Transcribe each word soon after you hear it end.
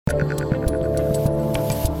I'm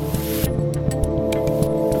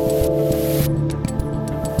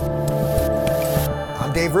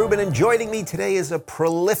Dave Rubin, and joining me today is a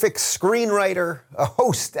prolific screenwriter, a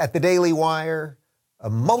host at The Daily Wire, a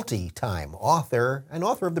multi-time author, and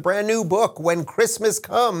author of the brand new book, When Christmas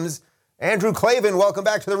Comes. Andrew Klavan, welcome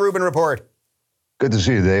back to the Rubin Report. Good to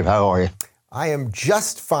see you, Dave. How are you? I am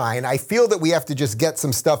just fine. I feel that we have to just get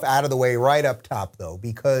some stuff out of the way right up top, though,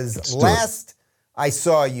 because last I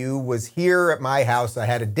saw you was here at my house. I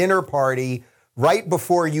had a dinner party right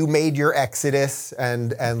before you made your exodus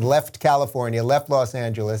and left California, left Los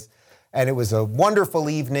Angeles. And it was a wonderful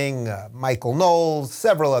evening. Michael Knowles,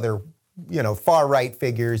 several other, far-right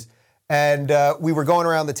figures. And we were going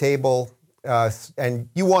around the table, and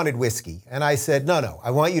you wanted whiskey. And I said, no,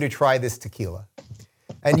 I want you to try this tequila.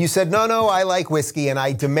 And you said, no, I like whiskey. And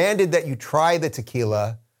I demanded that you try the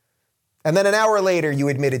tequila. And then an hour later, you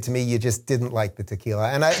admitted to me you just didn't like the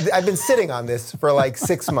tequila. And I've been sitting on this for like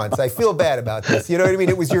 6 months. I feel bad about this. You know what I mean?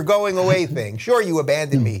 It was your going away thing. Sure, you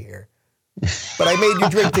abandoned me here. But I made you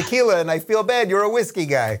drink tequila, and I feel bad. You're a whiskey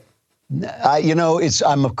guy.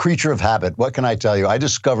 I'm a creature of habit. What can I tell you? I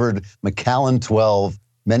discovered Macallan 12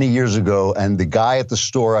 many years ago, and the guy at the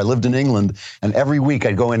store, I lived in England, and every week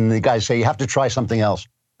I'd go in and the guy say, you have to try something else.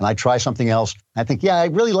 And I try something else. I think, I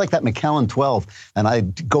really like that Macallan 12. And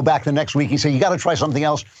I'd go back the next week. He'd say, you got to try something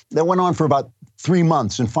else. That went on for about 3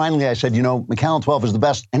 months. And finally I said, Macallan 12 is the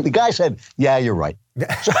best. And the guy said, yeah, you're right.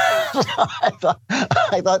 So I thought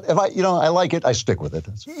if I like it, I stick with it.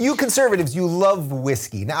 You conservatives, you love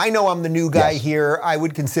whiskey. Now, I know I'm the new guy here. I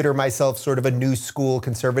would consider myself sort of a new school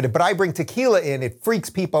conservative, but I bring tequila in. It freaks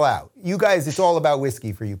people out. You guys, it's all about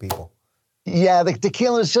whiskey for you people. Yeah, the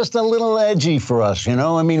tequila is just a little edgy for us,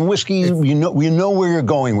 I mean, whiskey, we know where you're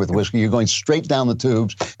going with whiskey. You're going straight down the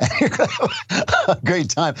tubes, and you're going to have a great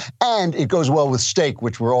time. And it goes well with steak,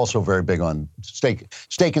 which we're also very big on. Steak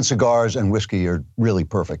and cigars and whiskey are really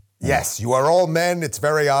perfect. Yes, you are all men. It's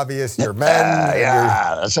very obvious. You're men.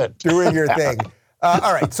 That's it. Doing your thing.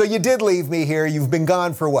 All right, so you did leave me here. You've been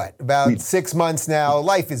gone for what? About 6 months now.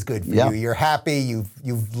 Life is good for you. You're happy.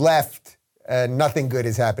 You've left. Nothing good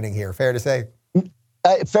is happening here. Fair to say?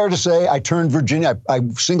 Fair to say. I turned Virginia. I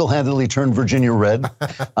single-handedly turned Virginia red.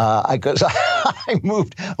 Because I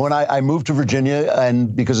moved to Virginia,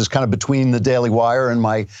 and because it's kind of between the Daily Wire and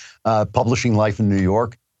my publishing life in New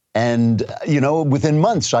York. And within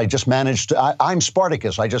months, I just managed to. I'm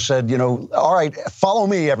Spartacus. I just said, all right, follow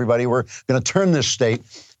me, everybody. We're going to turn this state.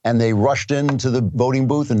 And they rushed into the voting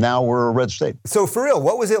booth, and now we're a red state. So for real,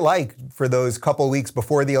 what was it like for those couple weeks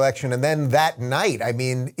before the election? And then that night, I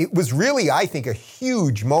mean, it was really, I think, a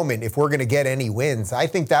huge moment if we're going to get any wins. I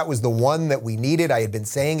think that was the one that we needed. I had been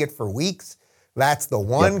saying it for weeks. That's the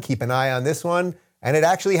one. Yep. Keep an eye on this one. And it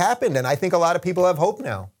actually happened. And I think a lot of people have hope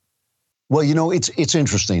now. Well, it's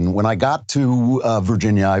interesting. When I got to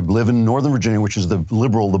Virginia, I live in Northern Virginia, which is the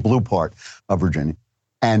blue part of Virginia.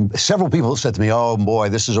 And several people said to me, oh, boy,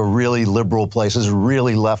 this is a really liberal place. This is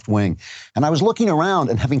really left wing. And I was looking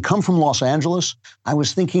around, and having come from Los Angeles, I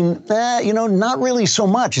was thinking, not really so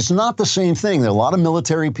much. It's not the same thing. There are a lot of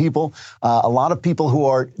military people, a lot of people who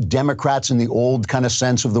are Democrats in the old kind of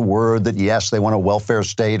sense of the word that, yes, they want a welfare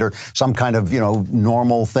state or some kind of,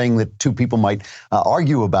 normal thing that two people might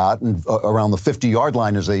argue about and around the 50-yard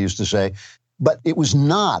line, as they used to say. But it was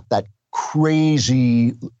not that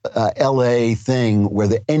crazy LA thing where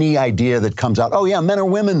any idea that comes out, oh yeah, men are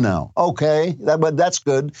women now. Okay, that's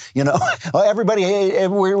good. Everybody,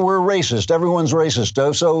 we're racist. Everyone's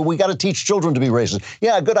racist. So we got to teach children to be racist.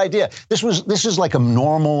 Yeah, good idea. This is like a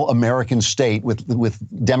normal American state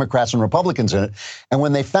with Democrats and Republicans in it. And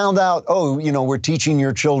when they found out, we're teaching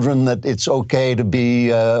your children that it's okay to be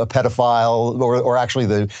a pedophile or actually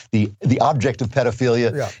the object of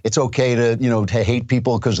pedophilia. Yeah. It's okay to hate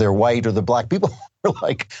people because they're white or the black. People were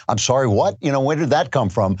like, I'm sorry, what? Where did that come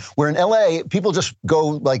from? Where in LA, people just go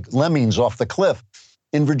like lemmings off the cliff.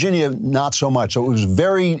 In Virginia, not so much. So it was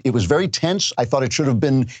very tense. I thought it should have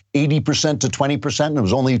been 80% to 20%, and it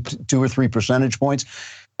was only 2 or 3 percentage points.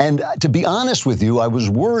 And to be honest with you, I was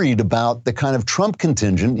worried about the kind of Trump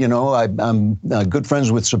contingent. I'm good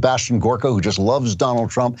friends with Sebastian Gorka, who just loves Donald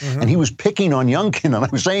Trump, and he was picking on Youngkin, and I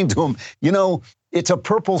was saying to him, it's a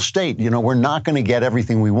purple state. We're not going to get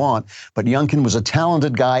everything we want. But Youngkin was a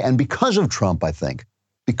talented guy. And because of Trump, I think,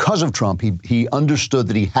 he understood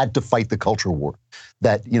that he had to fight the culture war.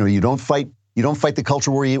 That, you don't fight the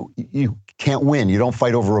culture war, you can't win. You don't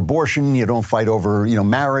fight over abortion. You don't fight over,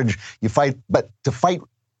 marriage. You fight, but to fight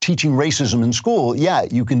teaching racism in school, yeah,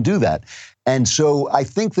 you can do that. And so I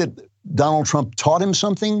think that Donald Trump taught him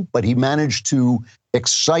something, but he managed to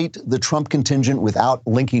excite the Trump contingent without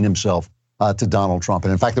linking himself to Donald Trump.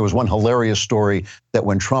 And in fact, there was one hilarious story that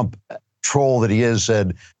when Trump, troll that he is,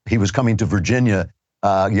 said he was coming to Virginia,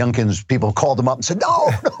 Youngkin's people called him up and said, no,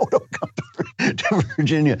 don't come to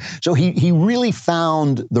Virginia. So he really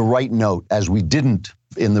found the right note, as we didn't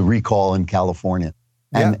in the recall in California.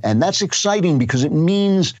 And that's exciting because it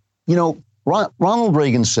means, Ronald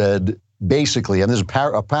Reagan said, basically, and there's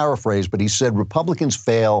a paraphrase, but he said, Republicans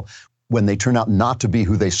fail when they turn out not to be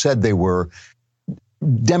who they said they were.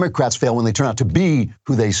 Democrats fail when they turn out to be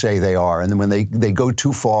who they say they are, and then when they go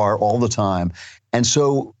too far all the time. And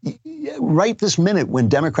so right this minute, when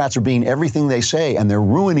Democrats are being everything they say and they're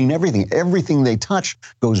ruining everything they touch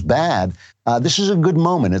goes bad, this is a good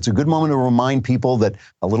moment. It's a good moment to remind people that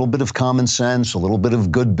a little bit of common sense, a little bit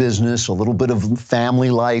of good business, a little bit of family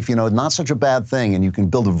life, not such a bad thing. And you can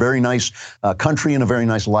build a very nice country and a very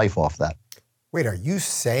nice life off that. Wait, are you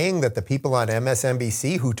saying that the people on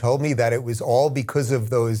MSNBC who told me that it was all because of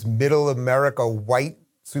those middle America white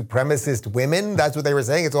supremacist women, that's what they were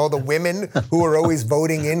saying? It's all the women who are always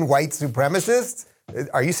voting in white supremacists?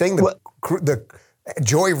 Are you saying the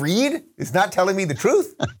Joy Reid is not telling me the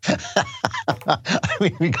truth? I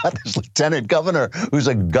mean, we got this lieutenant governor who's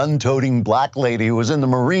a gun-toting black lady who was in the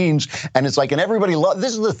Marines, and it's like, and everybody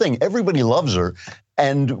this is the thing, everybody loves her,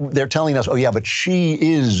 and they're telling us, oh yeah, but she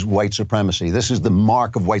is white supremacy. This is the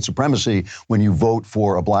mark of white supremacy when you vote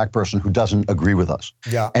for a black person who doesn't agree with us.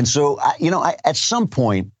 Yeah. And so, at some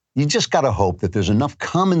point, you just got to hope that there's enough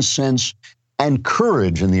common sense and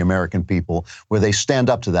courage in the American people where they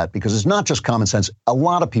stand up to that, because it's not just common sense. A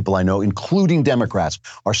lot of people I know, including Democrats,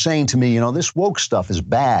 are saying to me, this woke stuff is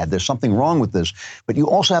bad. There's something wrong with this. But you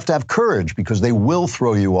also have to have courage, because they will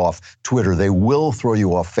throw you off Twitter. They will throw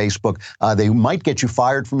you off Facebook. They might get you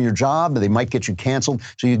fired from your job. They might get you canceled.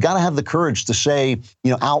 So you got to have the courage to say,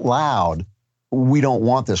 out loud, we don't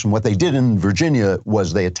want this. And what they did in Virginia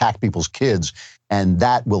was they attacked people's kids. And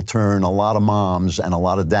that will turn a lot of moms and a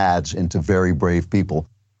lot of dads into very brave people.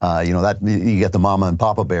 That you get the mama and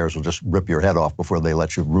papa bears will just rip your head off before they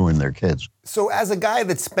let you ruin their kids. So as a guy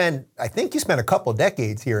that I think you spent a couple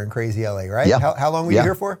decades here in crazy LA, right? Yeah. How long were you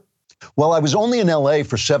here for? Well, I was only in LA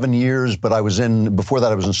for 7 years, but before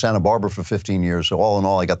that I was in Santa Barbara for 15 years. So all in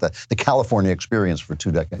all, I got the California experience for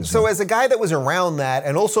 2 decades. So as a guy that was around that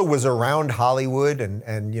and also was around Hollywood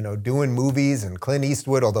and doing movies and Clint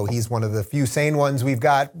Eastwood, although he's one of the few sane ones we've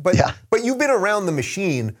got, but you've been around the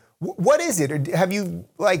machine. What is it? Or have you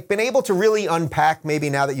been able to really unpack,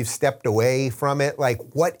 maybe now that you've stepped away from it,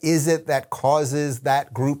 what is it that causes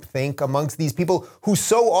that groupthink amongst these people who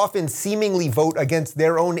so often seemingly vote against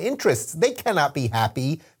their own interests? They cannot be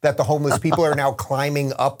happy that the homeless people are now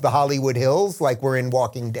climbing up the Hollywood Hills like we're in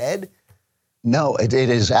Walking Dead. No, it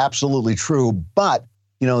is absolutely true. But,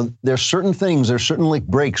 there's certain things, there's certain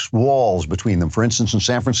breaks, walls between them. For instance, in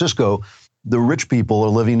San Francisco, the rich people are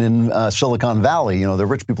living in Silicon Valley. The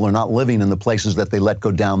rich people are not living in the places that they let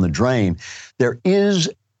go down the drain. There is,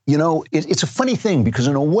 it's a funny thing, because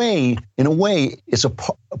in a way, it's a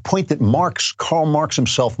point that Karl Marx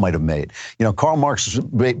himself might have made. Karl Marx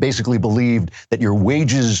basically believed that your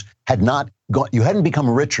wages you hadn't become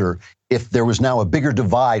richer if there was now a bigger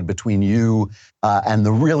divide between you and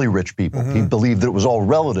the really rich people. Mm-hmm. He believed that it was all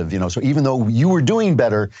relative, So even though you were doing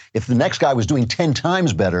better, if the next guy was doing 10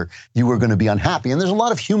 times better, you were going to be unhappy. And there's a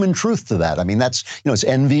lot of human truth to that. I mean, that's, it's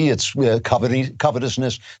envy, it's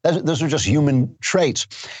covetousness. Those are just human traits.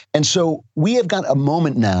 And so we have got a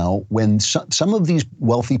moment now when some of these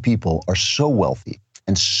wealthy people are so wealthy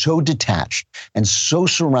and so detached and so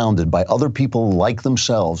surrounded by other people like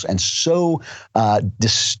themselves and so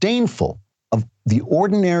disdainful of the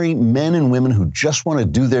ordinary men and women who just want to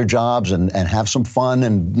do their jobs and have some fun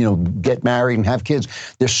and, get married and have kids.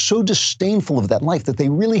 They're so disdainful of that life that they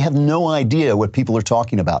really have no idea what people are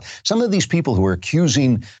talking about. Some of these people who are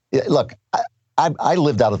accusing, look, I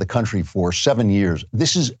lived out of the country for 7 years.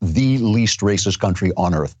 This is the least racist country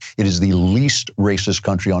on earth. It is the least racist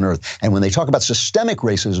country on earth. And when they talk about systemic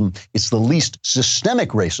racism, it's the least systemic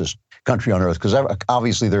racist country on earth, because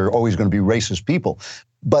obviously there are always going to be racist people.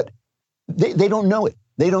 But they don't know it.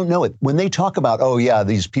 They don't know it. When they talk about, oh yeah,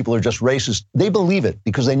 these people are just racist, they believe it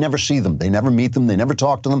because they never see them. They never meet them. They never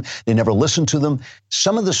talk to them. They never listen to them.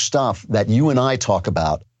 Some of the stuff that you and I talk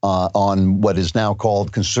about on what is now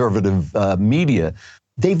called conservative media,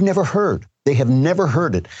 they've never heard. They have never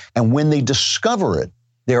heard it. And when they discover it,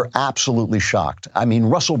 they're absolutely shocked. I mean,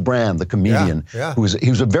 Russell Brand, the comedian, he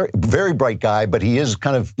was a very, very bright guy, but he is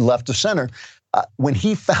kind of left of center. when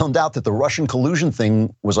he found out that the Russian collusion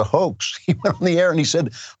thing was a hoax, he went on the air and he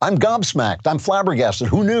said, I'm gobsmacked, I'm flabbergasted.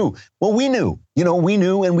 Who knew? Well, we knew. We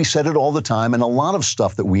knew, and we said it all the time. And a lot of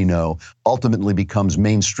stuff that we know ultimately becomes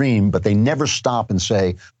mainstream, but they never stop and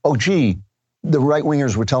say, oh, gee, the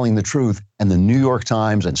right-wingers were telling the truth, and the New York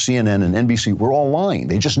Times and CNN and NBC were all lying.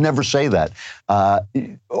 They just never say that.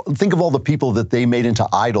 Think of all the people that they made into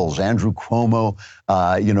idols. Andrew Cuomo,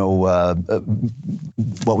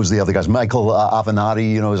 what was the other guy's? Michael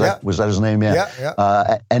Avenatti, was that his name?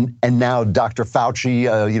 Yeah. And now Dr.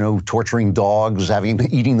 Fauci, torturing dogs,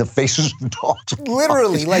 eating the faces of dogs.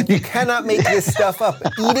 Literally, like you cannot make this stuff up.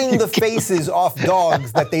 Eating the faces off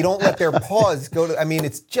dogs that they don't let their paws go to. I mean,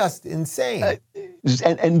 it's just insane.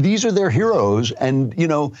 And these are their heroes. And,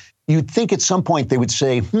 you'd think at some point they would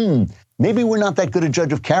say, maybe we're not that good a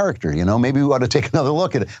judge of character. Maybe we ought to take another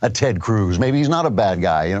look at Ted Cruz. Maybe he's not a bad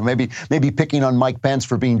guy. Maybe picking on Mike Pence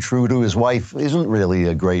for being true to his wife isn't really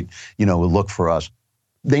a great, look for us.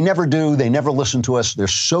 They never do. They never listen to us. They're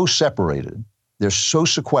so separated. They're so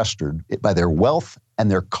sequestered by their wealth and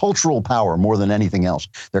their cultural power more than anything else.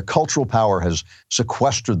 Their cultural power has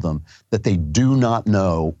sequestered them that they do not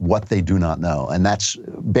know what they do not know. And that's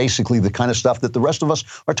basically the kind of stuff that the rest of us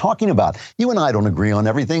are talking about. You and I don't agree on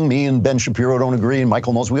everything. Me and Ben Shapiro don't agree, and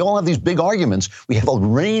Michael Knowles. We all have these big arguments. We have a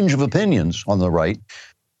range of opinions on the right.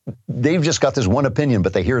 They've just got this one opinion,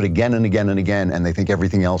 but they hear it again and again and again, and they think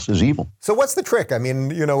everything else is evil. So what's the trick? I mean,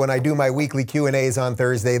 when I do my weekly Q&As on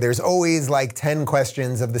Thursday, there's always like 10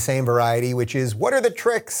 questions of the same variety, which is, what are the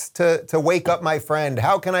tricks to wake up my friend?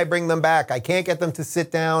 How can I bring them back? I can't get them to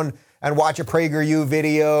sit down and watch a PragerU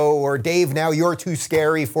video, or Dave, now you're too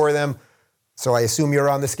scary for them. So I assume you're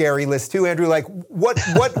on the scary list too, Andrew. Like,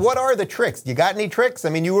 what are the tricks? You got any tricks? I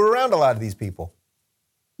mean, you were around a lot of these people.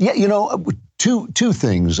 Yeah, two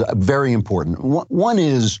things very important. One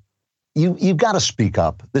is you've got to speak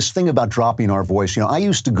up. This thing about dropping our voice. I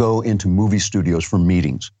used to go into movie studios for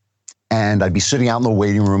meetings, and I'd be sitting out in the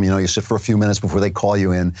waiting room. You sit for a few minutes before they call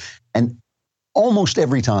you in, and almost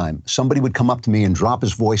every time somebody would come up to me and drop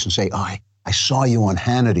his voice and say, "Oh, I saw you on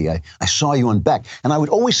Hannity. I saw you on Beck." And I would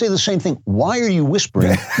always say the same thing. Why are you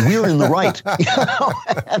whispering? We're in the right.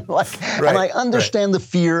 And I understand the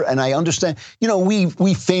fear, and I understand,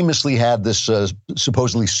 we famously had this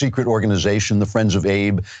supposedly secret organization, the Friends of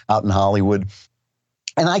Abe, out in Hollywood.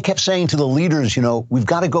 And I kept saying to the leaders, we've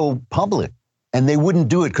got to go public. And they wouldn't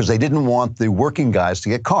do it because they didn't want the working guys to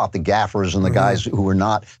get caught, the gaffers and the guys who were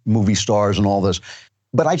not movie stars and all this.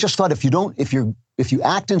 But I just thought, if you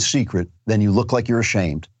act in secret, then you look like you're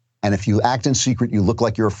ashamed. And if you act in secret, you look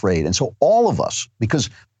like you're afraid. And so all of us, because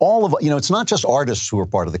it's not just artists who are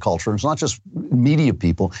part of the culture. It's not just media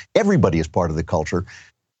people. Everybody is part of the culture.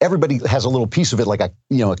 Everybody has a little piece of it, like a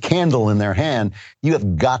candle in their hand. You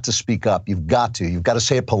have got to speak up. You've got to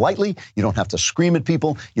say it politely. You don't have to scream at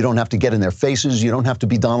people. You don't have to get in their faces. You don't have to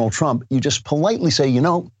be Donald Trump. You just politely say,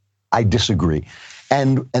 I disagree.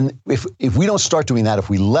 And if we don't start doing that, if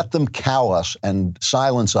we let them cow us and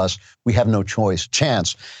silence us, we have no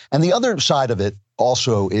chance. And the other side of it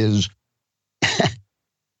also is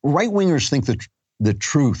right-wingers think that the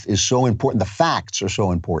truth is so important, the facts are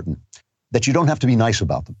so important, that you don't have to be nice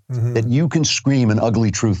about them, that you can scream an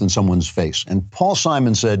ugly truth in someone's face. And Paul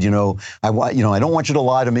Simon said, I don't want you to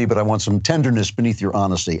lie to me, but I want some tenderness beneath your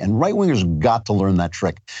honesty. And right-wingers got to learn that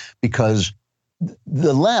trick, because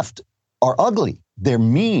the left are ugly. They're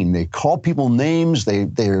mean. They call people names.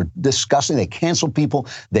 They're disgusting. They cancel people.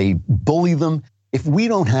 They bully them. If we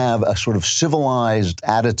don't have a sort of civilized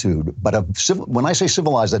attitude, but when I say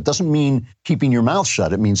civilized, that doesn't mean keeping your mouth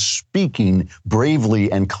shut. It means speaking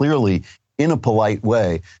bravely and clearly in a polite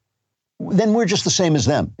way, then we're just the same as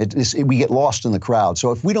them. We get lost in the crowd.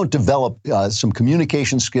 So if we don't develop some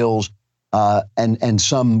communication skills and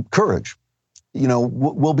some courage,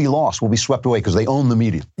 we'll be lost. We'll be swept away because they own the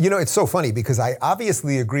media. It's so funny because I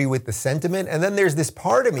obviously agree with the sentiment. And then there's this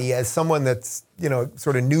part of me as someone that's,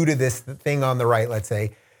 sort of new to this thing on the right, let's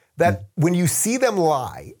say, that when you see them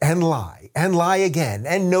lie and lie and lie again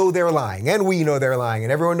and know they're lying and we know they're lying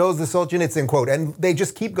and everyone knows the Solzhenitsyn quote and they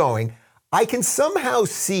just keep going, I can somehow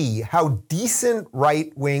see how decent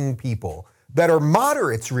right-wing people that are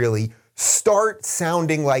moderates really start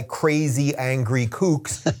sounding like crazy, angry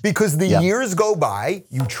kooks because the years go by,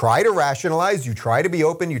 you try to rationalize, you try to be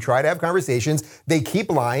open, you try to have conversations, they keep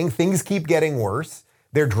lying, things keep getting worse,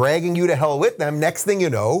 they're dragging you to hell with them. Next thing you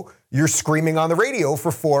know, you're screaming on the radio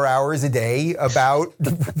for 4 hours a day about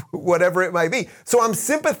whatever it might be. So I'm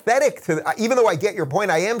sympathetic to, even though I get your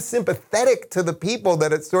point, I am sympathetic to the people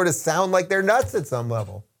that it sort of sound like they're nuts at some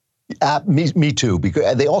level. Me too,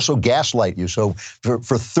 because they also gaslight you. So for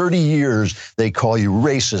 30 years, they call you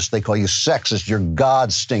racist, they call you sexist, your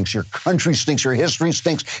God stinks, your country stinks, your history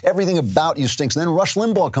stinks, everything about you stinks. And then Rush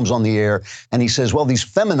Limbaugh comes on the air and he says, well, these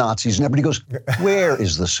feminazis, and everybody goes, where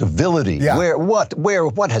is the civility? Yeah.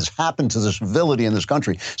 What has happened to the civility in this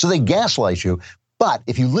country? So they gaslight you. But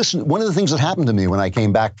if you listen, one of the things that happened to me when I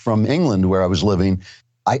came back from England, where I was living,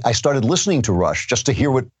 I started listening to Rush just to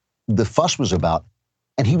hear what the fuss was about.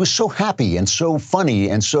 And he was so happy and so funny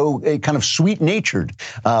and so kind of sweet-natured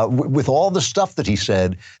with all the stuff that he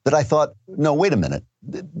said that I thought, no, wait a minute.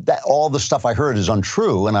 That all the stuff I heard is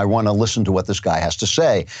untrue, and I want to listen to what this guy has to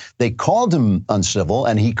say. They called him uncivil,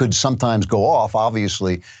 and he could sometimes go off,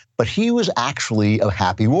 obviously, but he was actually a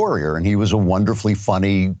happy warrior, and he was a wonderfully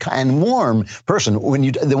funny and warm person.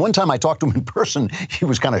 The one time I talked to him in person, he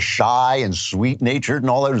was kind of shy and sweet-natured and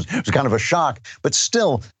all that. It was kind of a shock, but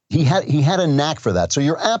still, he had a knack for that. So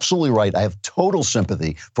you're absolutely right. I have total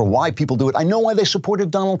sympathy for why people do it. I know why they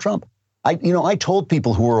supported Donald Trump. I told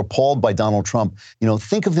people who were appalled by Donald Trump,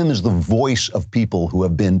 think of him as the voice of people who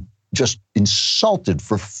have been just insulted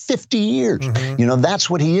for 50 years. Mm-hmm. That's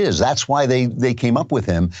what he is. That's why they came up with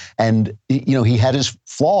him. And, he had his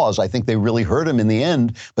flaws. I think they really hurt him in the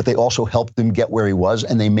end, but they also helped him get where he was,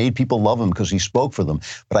 and they made people love him because he spoke for them.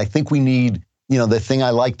 But I think we need, the thing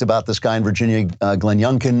I liked about this guy in Virginia, Glenn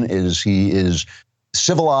Youngkin, is he is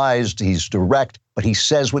civilized, he's direct, but he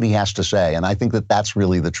says what he has to say. And I think that that's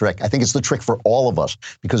really the trick. I think it's the trick for all of us,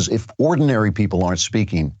 because if ordinary people aren't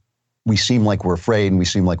speaking, we seem like we're afraid and we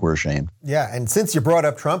seem like we're ashamed. Yeah, and since you brought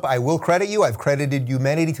up Trump, I will credit you. I've credited you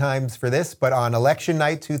many times for this, but on election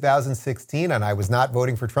night 2016, and I was not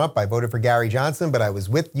voting for Trump, I voted for Gary Johnson, but I was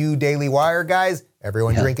with you Daily Wire guys,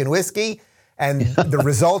 everyone drinking whiskey, and the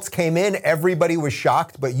results came in, everybody was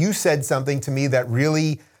shocked, but you said something to me that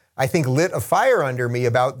really, I think, lit a fire under me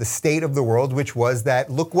about the state of the world, which was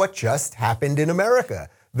that, look what just happened in America.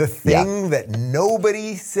 The thing that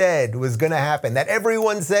nobody said was going to happen, that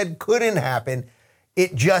everyone said couldn't happen,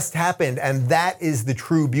 it just happened. And that is the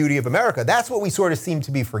true beauty of America. That's what we sort of seem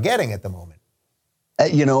to be forgetting at the moment.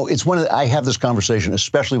 It's I have this conversation,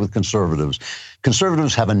 especially with conservatives.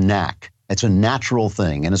 Conservatives have a knack. It's a natural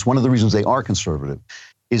thing. And it's one of the reasons they are conservative,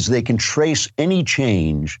 is they can trace any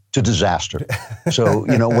change to disaster. So,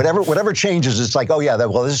 whatever changes, it's like, oh yeah,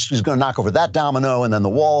 this is going to knock over that domino, and then the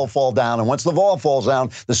wall will fall down. And once the wall falls down,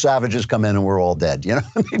 the savages come in and we're all dead.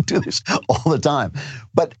 They do this all the time.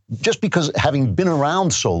 But just because, having been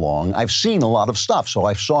around so long, I've seen a lot of stuff. So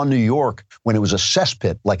I saw New York when it was a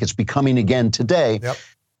cesspit, like it's becoming again today. Yep.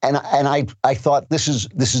 And I thought this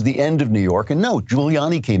is the end of New York. And no,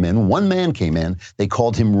 Giuliani came in, one man came in, they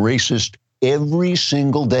called him racist every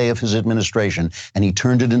single day of his administration, and he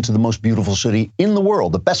turned it into the most beautiful city in the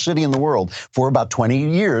world, the best city in the world, for about 20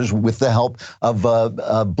 years with the help of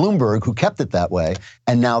Bloomberg, who kept it that way,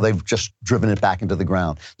 and now they've just driven it back into the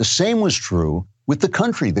ground. The same was true with the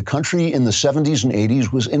country. The country in the 70s and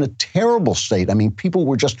 80s was in a terrible state. I mean, people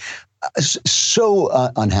were just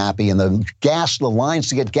so unhappy, and the lines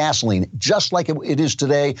to get gasoline, just like it is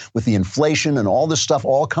today with the inflation and all this stuff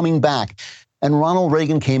all coming back. And Ronald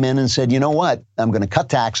Reagan came in and said, you know what, I'm going to cut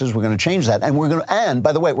taxes, we're going to change that, and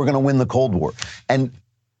by the way, we're going to win the Cold War. And,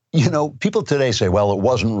 people today say, well, it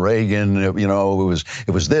wasn't Reagan, it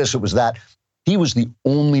was this, it was that. He was the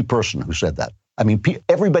only person who said that. I mean,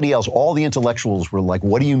 everybody else, all the intellectuals were like,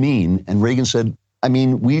 what do you mean? And Reagan said, I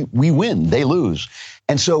mean, we win, they lose.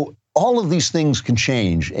 And so all of these things can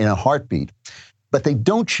change in a heartbeat, but they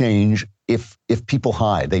don't change if people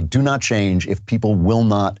hide. They do not change if people will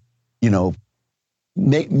not,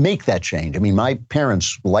 make that change. I mean, my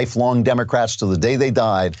parents, lifelong Democrats to the day they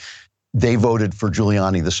died, they voted for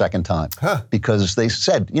Giuliani the second time because they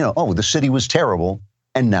said, the city was terrible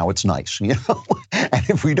and now it's nice, And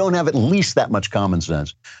if we don't have at least that much common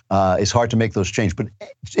sense, it's hard to make those changes. But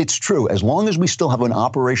it's true. As long as we still have an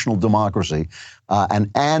operational democracy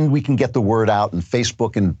and we can get the word out, and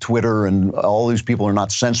Facebook and Twitter and all these people are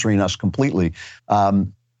not censoring us completely,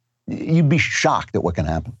 you'd be shocked at what can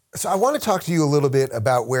happen. So I want to talk to you a little bit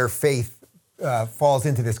about where faith falls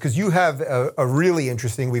into this, because you have a really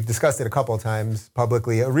interesting, we've discussed it a couple of times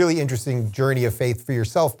publicly, a really interesting journey of faith for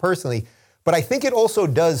yourself personally. But I think it also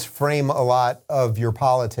does frame a lot of your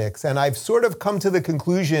politics. And I've sort of come to the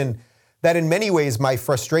conclusion that in many ways my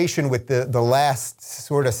frustration with the last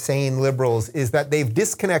sort of sane liberals is that they've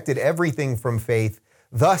disconnected everything from faith.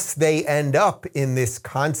 Thus, they end up in this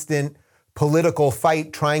constant political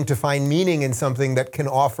fight trying to find meaning in something that can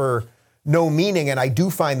offer no meaning. And I do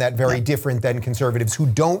find that very different than conservatives who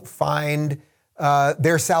don't find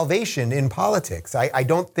their salvation in politics. I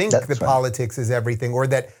don't think that politics is everything, or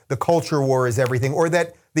that the culture war is everything, or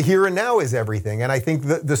that the here and now is everything. And I think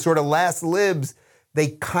the sort of last libs, they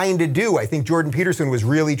kind of do. I think Jordan Peterson was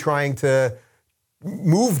really trying to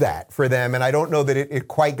move that for them, and I don't know that it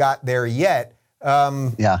quite got there yet.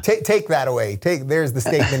 Take that away. There's the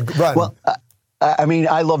statement. Run. Well, I mean,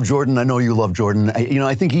 I love Jordan. I know you love Jordan.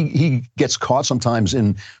 I think he gets caught sometimes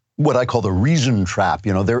in what I call the reason trap.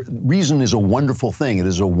 Reason is a wonderful thing. It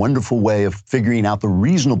is a wonderful way of figuring out the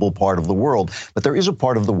reasonable part of the world. But there is a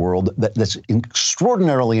part of the world that's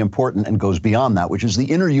extraordinarily important and goes beyond that, which is the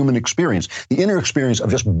inner human experience, the inner experience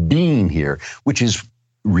of just being here, which is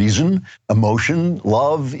reason, emotion,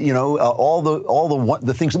 love, all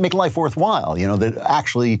the things that make life worthwhile, that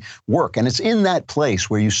actually work. And it's in that place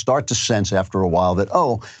where you start to sense after a while that,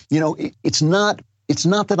 it's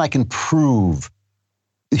not that I can prove.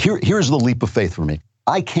 Here's the leap of faith for me.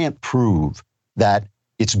 I can't prove that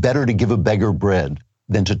it's better to give a beggar bread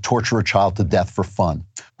than to torture a child to death for fun.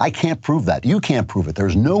 I can't prove that. You can't prove it.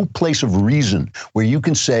 There's no place of reason where you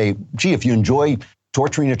can say, gee, if you enjoy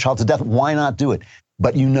torturing a child to death, why not do it?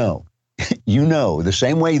 But the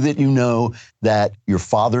same way that you know that your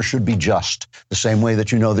father should be just, the same way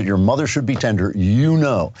that you know that your mother should be tender, you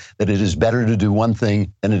know that it is better to do one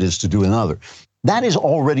thing than it is to do another. That is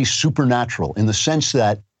already supernatural in the sense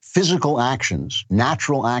that physical actions,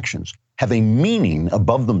 natural actions, have a meaning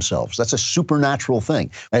above themselves. That's a supernatural thing.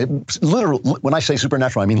 Literally, when I say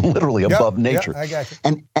supernatural, I mean literally above nature. I got you.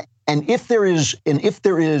 And if there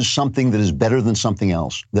is something that is better than something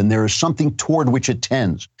else, then there is something toward which it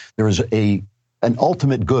tends. There is an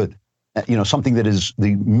ultimate good, something that is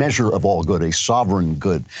the measure of all good, a sovereign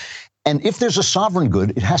good. And if there's a sovereign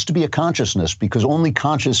good, it has to be a consciousness, because only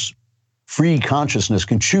free consciousness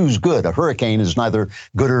can choose good. A hurricane is neither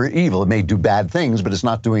good or evil. It may do bad things, but it's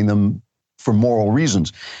not doing them for moral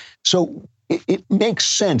reasons. So it makes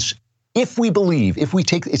sense. If we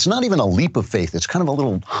take, it's not even a leap of faith, it's kind of a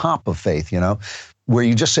little hop of faith, where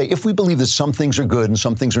you just say, if we believe that some things are good and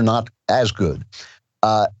some things are not as good,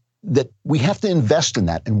 that we have to invest in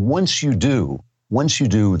that. And once you do,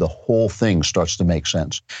 the whole thing starts to make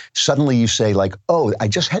sense. Suddenly you say like, oh, I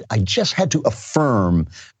just had to affirm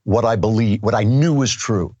what I believe, what I knew was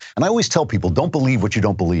true. And I always tell people, don't believe what you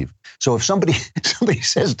don't believe. So if somebody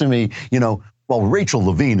says to me, well, Rachel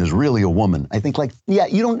Levine is really a woman, I think like, yeah,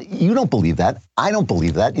 you don't believe that. I don't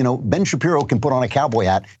believe that. Ben Shapiro can put on a cowboy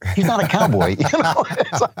hat. He's not a cowboy.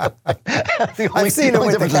 I've seen him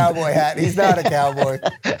with the cowboy hat. He's not a cowboy.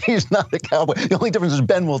 He's not a cowboy. The only difference is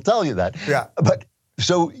Ben will tell you that. Yeah. But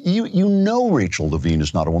so you know Rachel Levine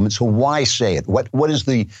is not a woman. So why say it? What is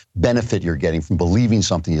the benefit you're getting from believing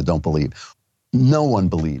something you don't believe? No one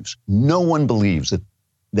believes. No one believes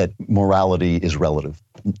that morality is relative.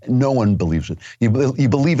 No one believes it. You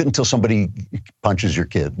believe it until somebody punches your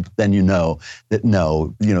kid. Then you know that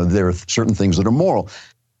there are certain things that are moral.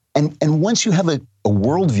 And once you have a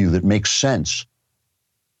worldview that makes sense,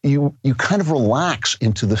 you kind of relax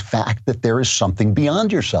into the fact that there is something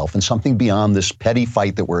beyond yourself and something beyond this petty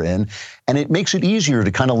fight that we're in. And it makes it easier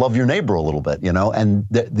to kind of love your neighbor a little bit, and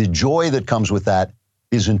the joy that comes with that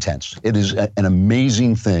is intense. It is an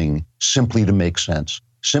amazing thing simply to make sense.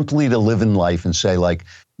 Simply to live in life and say like,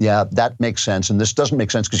 yeah, that makes sense, and this doesn't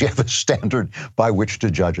make sense because you have a standard by which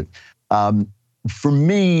to judge it. For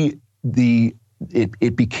me,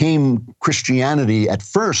 it became Christianity at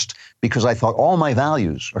first because I thought all my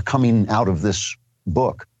values are coming out of this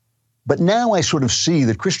book. But now I sort of see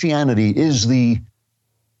that Christianity is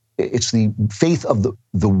it's the faith of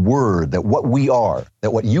the word, that what we are,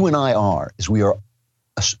 that what you and I are, is we are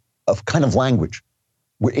a kind of language.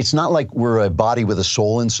 It's not like we're a body with a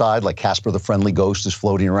soul inside, like Casper the Friendly Ghost is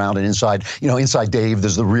floating around, and inside Dave,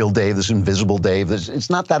 there's the real Dave, this invisible Dave. It's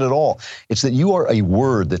not that at all. It's that you are a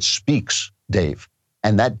word that speaks, Dave.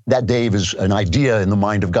 And that Dave is an idea in the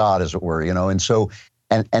mind of God, as it were, And so,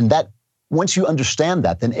 and that, once you understand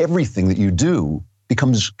that, then everything that you do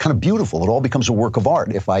becomes kind of beautiful. It all becomes a work of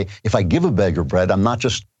art. If I give a beggar bread, I'm not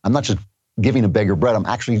just giving a beggar bread, I'm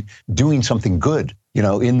actually doing something good,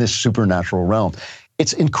 in this supernatural realm.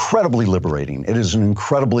 It's incredibly liberating. It is an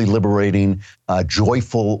incredibly liberating,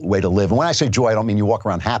 joyful way to live. And when I say joy, I don't mean you walk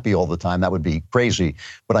around happy all the time. That would be crazy.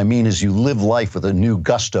 What I mean is you live life with a new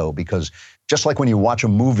gusto, because just like when you watch a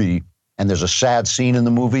movie and there's a sad scene in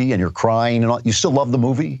the movie and you're crying and all, you still love the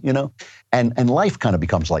movie, And life kind of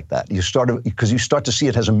becomes like that. Because you start to see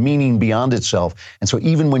it has a meaning beyond itself. And so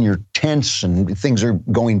even when you're tense and things are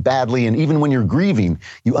going badly, and even when you're grieving,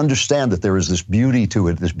 you understand that there is this beauty to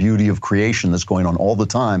it, this beauty of creation that's going on all the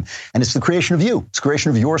time. And it's the creation of you. It's the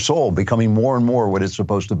creation of your soul becoming more and more what it's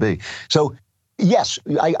supposed to be. So Yes,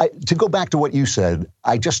 to go back to what you said,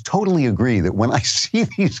 I just totally agree that when I see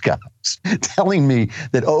these guys telling me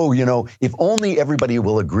that, oh, if only everybody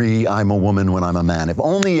will agree I'm a woman when I'm a man, if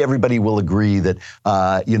only everybody will agree that,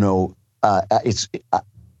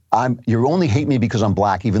 you only hate me because I'm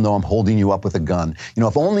black, even though I'm holding you up with a gun.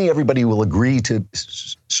 If only everybody will agree to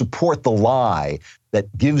support the lie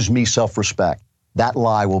that gives me self-respect, that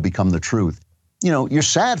lie will become the truth. You're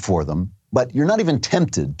sad for them, but you're not even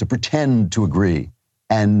tempted to pretend to agree.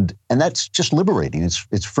 And that's just liberating.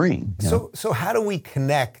 It's freeing. So how do we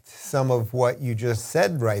connect some of what you just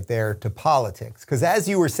said right there to politics? Because as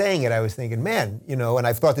you were saying it, I was thinking, man, and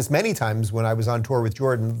I've thought this many times when I was on tour with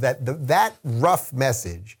Jordan, that that rough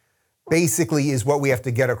message basically is what we have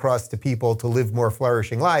to get across to people to live more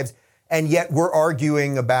flourishing lives. And yet we're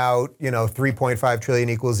arguing about, 3.5 trillion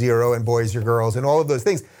equals zero and boys are girls and all of those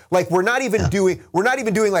things. Like we're not even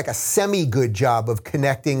doing like a semi-good job of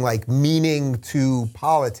connecting like meaning to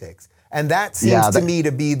politics. And that seems to me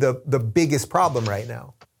to be the biggest problem right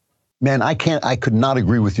now. Man, I could not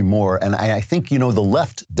agree with you more. And I think, the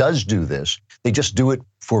left does do this. They just do it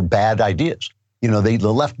for bad ideas.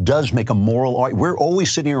 The left does make a moral argument. We're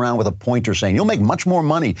always sitting around with a pointer saying, you'll make much more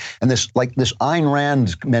money. And this Ayn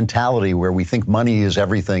Rand mentality where we think money is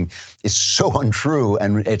everything is so untrue.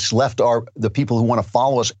 And it's left the people who want to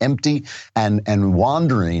follow us empty and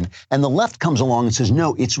wandering. And the left comes along and says,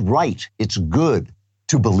 no, it's right. It's good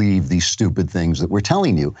to believe these stupid things that we're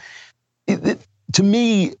telling you. To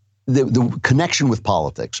me, the connection with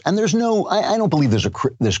politics, and I don't believe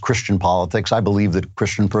there's Christian politics. I believe that a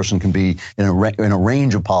Christian person can be in a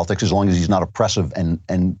range of politics as long as he's not oppressive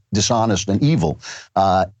and dishonest and evil.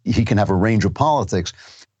 He can have a range of politics.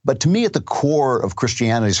 But to me, at the core of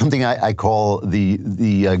Christianity, something I call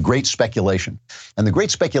the great speculation. And the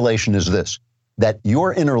great speculation is this, that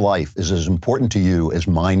your inner life is as important to you as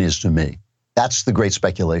mine is to me. That's the great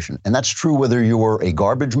speculation. And that's true whether you're a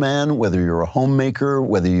garbage man, whether you're a homemaker,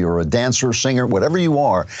 whether you're a dancer, singer, whatever you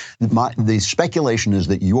are. The speculation is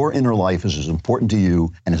that your inner life is as important to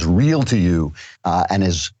you and as real to you and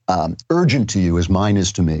as urgent to you as mine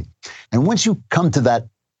is to me. And once you come to that,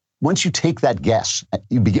 once you take that guess,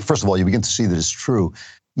 first of all, you begin to see that it's true.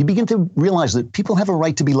 You begin to realize that people have a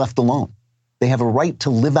right to be left alone. They have a right to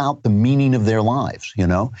live out the meaning of their lives,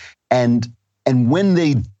 And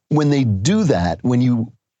when they do that, when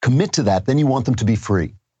you commit to that, then you want them to be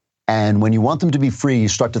free. And when you want them to be free, you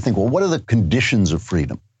start to think, well, what are the conditions of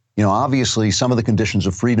freedom? Obviously, some of the conditions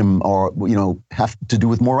of freedom are, have to do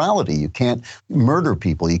with morality. You can't murder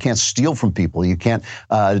people. You can't steal from people. You can't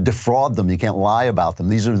defraud them. You can't lie about them.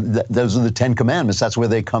 Those are the 10 Commandments. That's where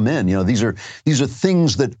they come in. These are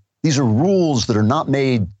rules that are not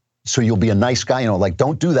made so you'll be a nice guy. Like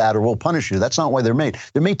don't do that or we'll punish you. That's not why they're made.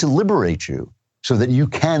 They're made to liberate you, so that you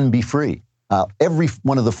can be free. Every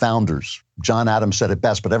one of the founders, John Adams said it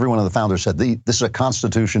best, but every one of the founders said, this is a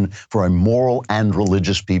constitution for a moral and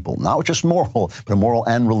religious people. Not just moral, but a moral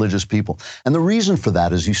and religious people. And the reason for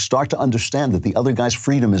that is you start to understand that the other guy's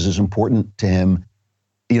freedom is as important to him,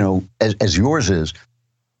 as yours is.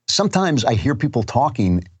 Sometimes I hear people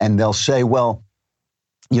talking and they'll say, well,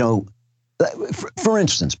 for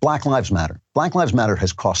instance, Black Lives Matter. Black Lives Matter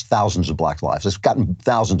has cost thousands of black lives. It's gotten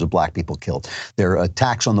thousands of black people killed. Their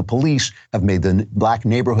attacks on the police have made the black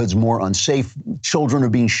neighborhoods more unsafe. Children are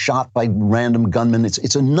being shot by random gunmen.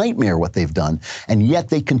 It's a nightmare what they've done. And yet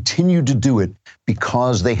they continue to do it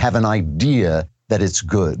because they have an idea that it's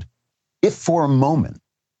good. If for a moment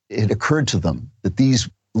it occurred to them that these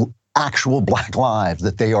actual black lives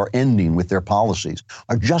that they are ending with their policies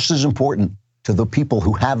are just as important to the people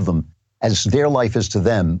who have them as their life is to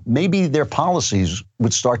them, maybe their policies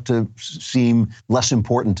would start to seem less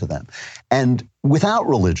important to them. And without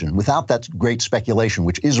religion, without that great speculation,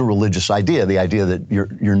 which is a religious idea, the idea that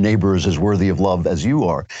your neighbor is as worthy of love as you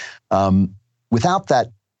are, without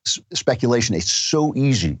that speculation, it's so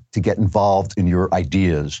easy to get involved in your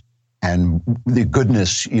ideas and the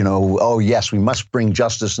goodness, oh yes, we must bring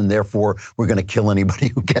justice and therefore we're going to kill anybody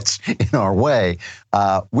who gets in our way,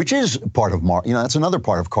 which is part of Marx. That's another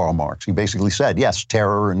part of Karl Marx. He basically said, yes,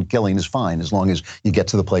 terror and killing is fine as long as you get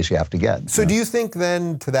to the place you have to get. So do you think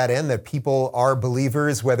then to that end that people are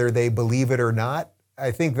believers whether they believe it or not? I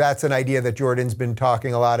think that's an idea that Jordan's been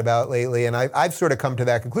talking a lot about lately, and I've sort of come to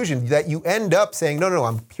that conclusion that you end up saying, no,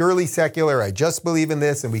 I'm purely secular, I just believe in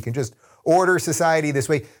this, and we can just order society this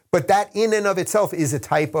way. But that in and of itself is a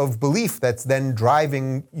type of belief that's then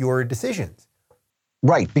driving your decisions.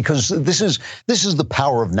 Right, because this is the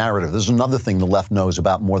power of narrative. This is another thing the left knows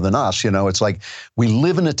about more than us. It's like we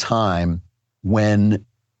live in a time when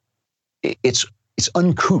it's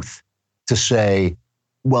uncouth to say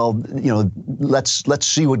well, let's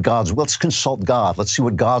see what let's consult God. Let's see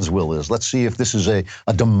what God's will is. Let's see if this is a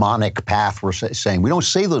demonic path we're saying. We don't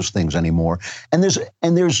say those things anymore. And there's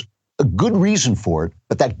a good reason for it,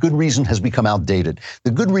 but that good reason has become outdated.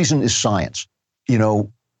 The good reason is science.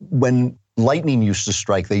 When lightning used to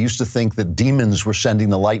strike, they used to think that demons were sending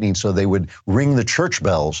the lightning, so they would ring the church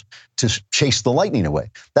bells to chase the lightning away.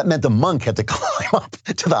 That meant the monk had to climb up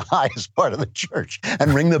to the highest part of the church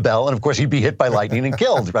and ring the bell, and of course he'd be hit by lightning and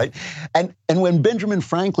killed, right? And when Benjamin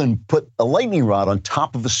Franklin put a lightning rod on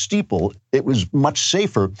top of a steeple, it was much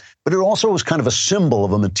safer, but it also was kind of a symbol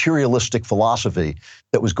of a materialistic philosophy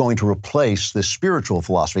that was going to replace this spiritual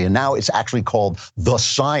philosophy. And now it's actually called the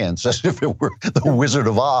science, as if it were the Wizard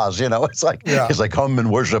of Oz, It's like come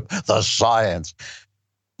and worship the science.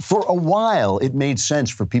 For a while, it made sense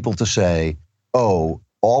for people to say, oh,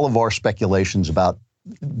 all of our speculations about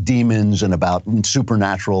demons and about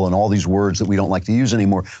supernatural and all these words that we don't like to use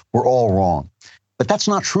anymore were all wrong. But that's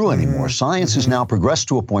not true anymore. Science has now progressed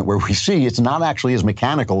to a point where we see it's not actually as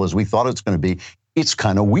mechanical as we thought it's going to be. It's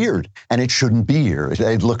kind of weird, and it shouldn't be here.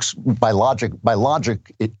 It looks, by logic,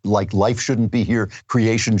 like life shouldn't be here,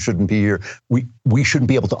 creation shouldn't be here. We shouldn't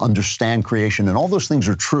be able to understand creation, and all those things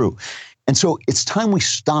are true. And so it's time we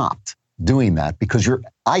stopped doing that, because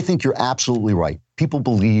I think you're absolutely right. People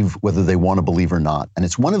believe whether they want to believe or not. And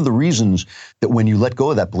it's one of the reasons that when you let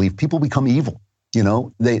go of that belief, people become evil.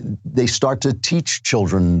 They start to teach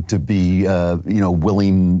children to be,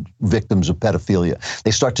 willing victims of pedophilia.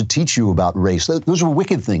 They start to teach you about race. Those are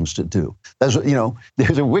wicked things to do. Those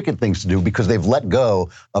are wicked things to do because they've let go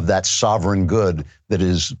of that sovereign good that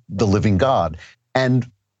is the living God. And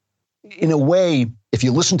in a way, if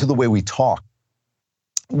you listen to the way we talk,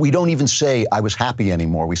 we don't even say, I was happy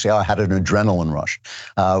anymore. We say, I had an adrenaline rush.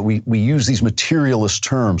 We use these materialist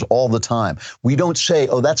terms all the time. We don't say,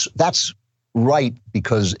 oh, that's right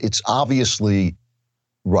because it's obviously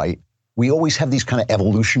right. We always have these kind of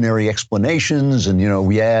evolutionary explanations, and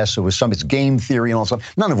it's game theory and all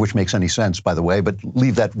stuff, none of which makes any sense, by the way, but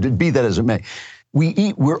be that as it may.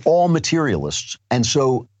 We're all materialists, and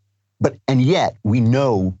yet we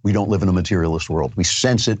know we don't live in a materialist world. We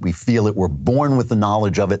sense it, we feel it, we're born with the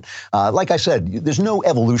knowledge of it. Like I said, there's no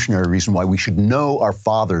evolutionary reason why we should know our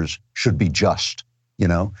fathers should be just.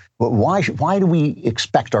 But why do we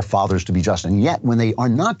expect our fathers to be just? And yet, when they are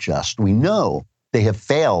not just, we know they have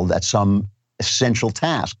failed at some essential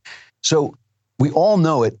task. So we all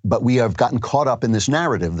know it, but we have gotten caught up in this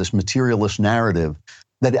narrative, this materialist narrative,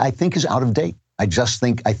 that I think is out of date. I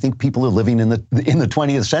think people are living in the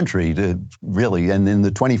 20th century, really, and in the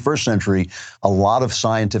 21st century, a lot of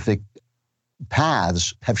scientific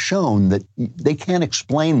paths have shown that they can't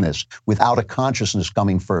explain this without a consciousness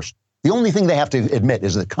coming first. The only thing they have to admit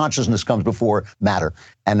is that consciousness comes before matter.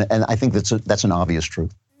 And I think that's an obvious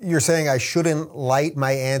truth. You're saying I shouldn't light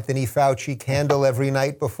my Anthony Fauci candle every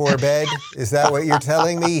night before bed? Is that what you're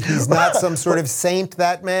telling me? He's not some sort of saint,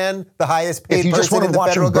 that man? The highest paid person in the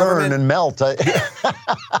federal government? If you just want to watch him burn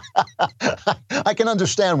and melt, I can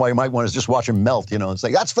understand why you might want to just watch him melt. It's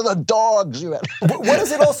like, that's for the dogs. What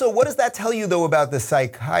does that tell you, though, about the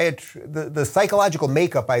psychological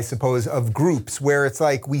makeup, I suppose, of groups, where it's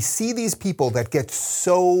like we see these people that get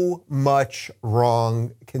so much wrong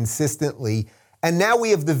consistently, and now we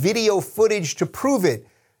have the video footage to prove it.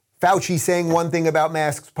 Fauci saying one thing about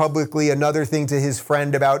masks publicly, another thing to his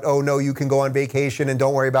friend about, oh, no, you can go on vacation and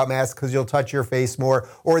don't worry about masks because you'll touch your face more.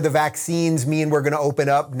 Or the vaccines mean we're going to open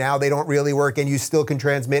up. Now they don't really work and you still can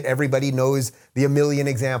transmit. Everybody knows the a million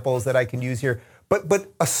examples that I can use here. But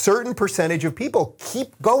a certain percentage of people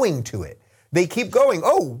keep going to it. They keep going,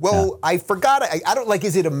 oh, well, yeah. I forgot. I don't, like,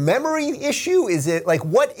 is it a memory issue? Is it, like,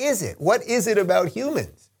 what is it? What is it about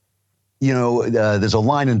humans? There's a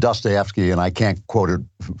line in Dostoevsky, and I can't quote it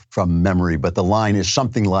from memory, but the line is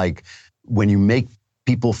something like, when you make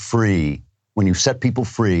people free, when you set people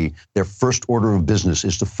free, their first order of business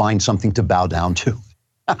is to find something to bow down to.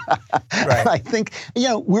 Right. I think,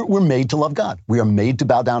 we're made to love God. We are made to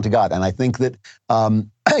bow down to God. And I think that,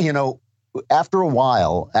 after a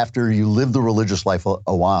while, after you live the religious life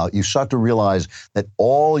a while, you start to realize that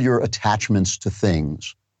all your attachments to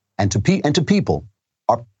things and to people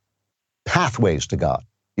are pathways to God.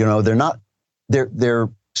 They're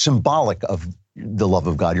symbolic of the love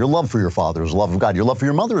of God. Your love for your father is the love of God. Your love for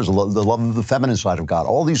your mother is the love of the feminine side of God.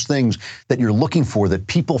 All these things that you're looking for that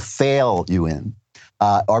people fail you in.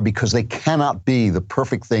 are because they cannot be the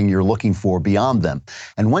perfect thing you're looking for beyond them.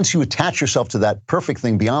 And once you attach yourself to that perfect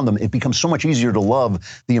thing beyond them, it becomes so much easier to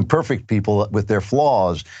love the imperfect people with their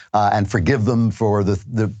flaws and forgive them for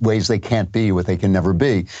the ways they can't be, what they can never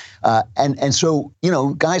be. And so,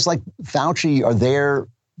 guys like Fauci are there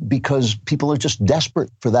because people are just desperate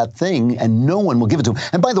for that thing, and no one will give it to them.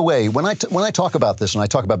 And by the way, when I talk about this and I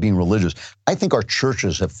talk about being religious, I think our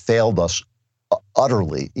churches have failed us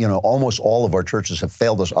utterly. Almost all of our churches have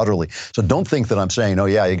failed us utterly. So don't think that I'm saying, oh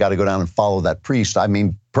yeah, you got to go down and follow that priest. I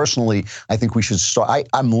mean, personally, I think we should start.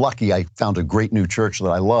 I'm lucky I found a great new church that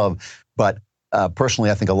I love, but personally,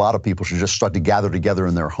 I think a lot of people should just start to gather together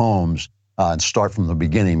in their homes and start from the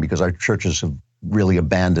beginning, because our churches have really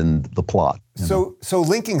abandoned the plot. So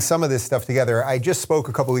linking some of this stuff together, I just spoke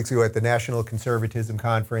a couple weeks ago at the National Conservatism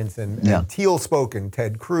Conference, and Thiel spoke, and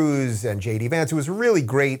Ted Cruz and J.D. Vance. It was a really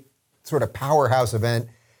great sort of powerhouse event.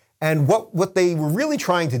 And what they were really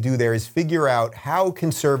trying to do there is figure out how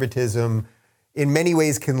conservatism in many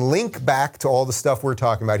ways can link back to all the stuff we're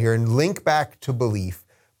talking about here and link back to belief.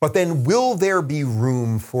 But then will there be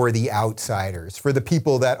room for the outsiders, for the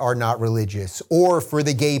people that are not religious, or for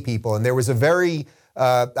the gay people? And there was a very,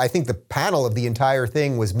 I think the panel of the entire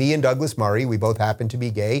thing was me and Douglas Murray. We both happen to be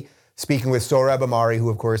gay. Speaking with Sohrab Ahmari, who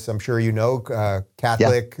of course I'm sure you know,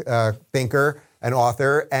 Catholic thinker and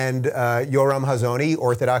author, and Yoram Hazony,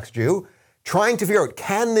 Orthodox Jew, trying to figure out,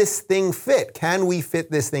 can this thing fit? Can we fit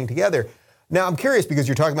this thing together? Now, I'm curious because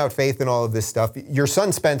you're talking about faith and all of this stuff. Your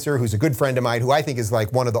son, Spencer, who's a good friend of mine, who I think is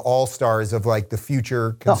like one of the all-stars of like the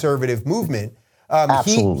future conservative movement.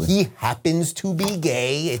 Absolutely. He happens to be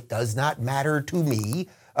gay. It does not matter to me.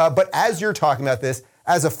 But as you're talking about this,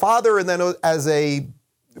 as a father and then as a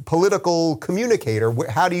political communicator,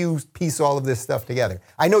 how do you piece all of this stuff together?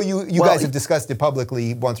 I know you guys have discussed it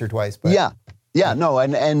publicly once or twice, but no,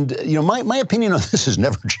 and my opinion on this has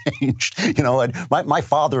never changed. My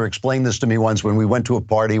father explained this to me once when we went to a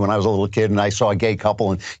party when I was a little kid, and I saw a gay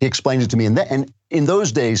couple, and he explained it to me. And in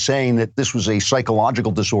those days, saying that this was a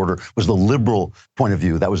psychological disorder was the liberal point of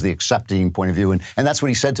view. That was the accepting point of view, and that's what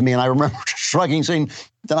he said to me. And I remember shrugging, saying,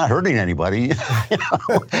 "They're not hurting anybody,"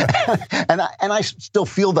 and I still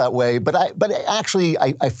feel that way. But actually,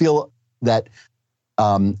 I feel that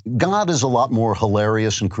God is a lot more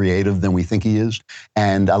hilarious and creative than we think he is.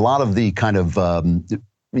 And a lot of the kind of,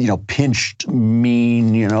 pinched,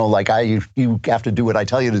 mean, you have to do what I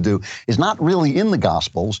tell you to do is not really in the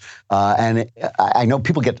Gospels. And I know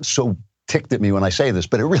people get so ticked at me when I say this,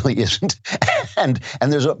 but it really isn't. and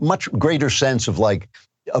there's a much greater sense of like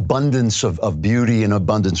abundance of beauty and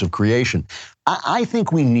abundance of creation. I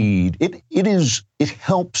think we need, it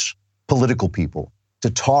helps political people to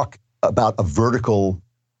talk about a vertical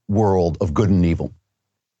world of good and evil.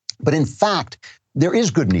 But in fact, there is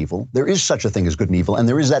good and evil. There is such a thing as good and evil, and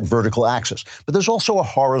there is that vertical axis. But there's also a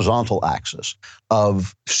horizontal axis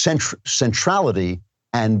of centrality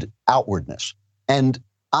and outwardness. And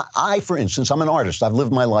I, for instance, I'm an artist. I've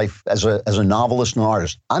lived my life as a novelist and an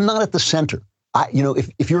artist. I'm not at the center.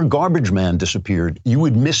 If your garbage man disappeared, you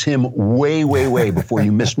would miss him way, way, way before you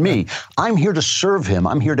missed me. I'm here to serve him.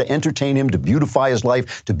 I'm here to entertain him, to beautify his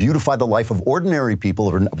life, to beautify the life of ordinary people,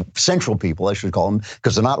 or central people, I should call them,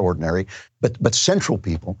 because they're not ordinary, but central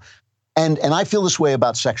people. And I feel this way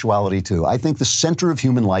about sexuality too. I think the center of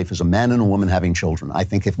human life is a man and a woman having children. I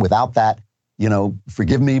think if without that,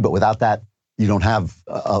 forgive me, but without that, you don't have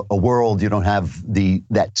a world. You don't have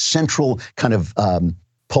that central kind of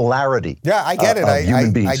polarity. Yeah, I get it.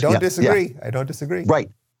 I don't disagree. Yeah. I don't disagree. Right.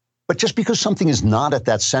 But just because something is not at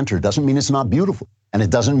that center doesn't mean it's not beautiful. And it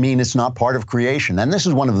doesn't mean it's not part of creation. And this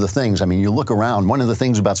is one of the things, you look around, one of the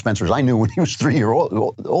things about Spencer is I knew when he was 3 years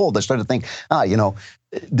old, I started to think,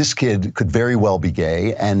 this kid could very well be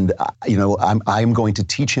gay. And, I'm going to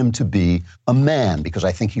teach him to be a man because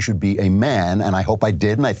I think he should be a man. And I hope I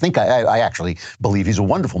did. And I think I actually believe he's a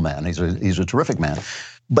wonderful man. He's a terrific man.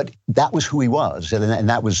 But that was who he was. And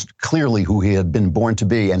that was clearly who he had been born to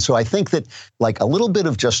be. And so I think that like a little bit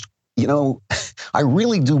of just, I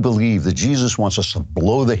really do believe that Jesus wants us to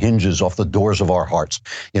blow the hinges off the doors of our hearts.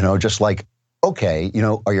 Just like, okay,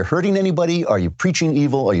 are you hurting anybody? Are you preaching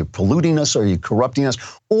evil? Are you polluting us? Are you corrupting us?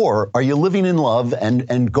 Or are you living in love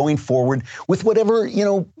and going forward with whatever,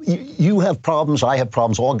 you have problems, I have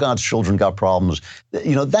problems, all God's children got problems.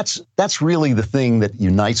 That's really the thing that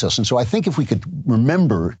unites us. And so I think if we could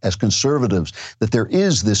remember as conservatives that there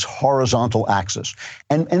is this horizontal axis,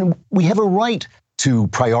 and we have a right to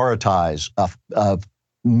prioritize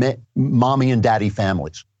mommy and daddy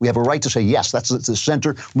families. We have a right to say, yes, that's the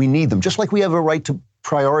center. We need them. Just like we have a right to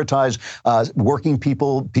prioritize working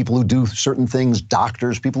people, people who do certain things,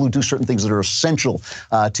 doctors, people who do certain things that are essential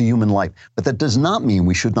to human life. But that does not mean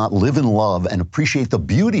we should not live in love and appreciate the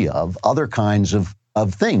beauty of other kinds of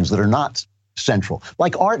things that are not central,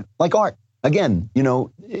 like art, Again,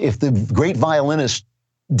 if the great violinist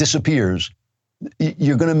disappears,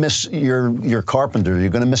 you're going to miss your carpenter. You're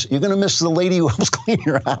going to miss the lady who helps clean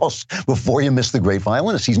your house before you miss the great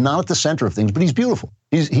violinist. He's not at the center of things, but he's beautiful.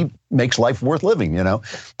 He makes life worth living, And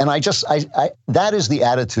that is the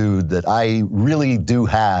attitude that I really do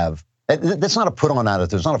have. That's not a put-on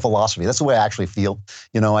attitude. It's not a philosophy. That's the way I actually feel.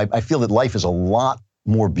 I feel that life is a lot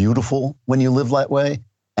more beautiful when you live that way,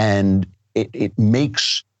 and it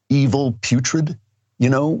makes evil putrid.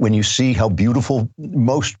 When you see how beautiful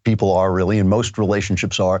most people are really, and most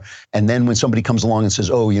relationships are, and then when somebody comes along and says,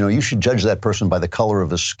 oh, you should judge that person by the color of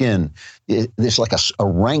his skin, there's like a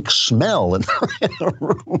rank smell in the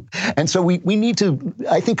room. And so we need to,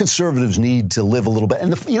 I think conservatives need to live a little bit.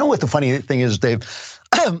 And what the funny thing is, Dave,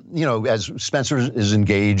 as Spencer is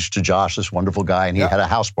engaged to Josh, this wonderful guy, and he had a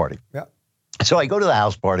house party. Yeah. So I go to the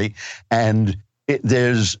house party, and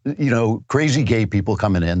there's, crazy gay people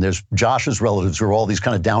coming in. There's Josh's relatives who are all these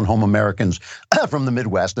kind of down-home Americans from the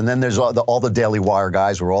Midwest. And then there's all the Daily Wire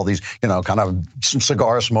guys who are all these, kind of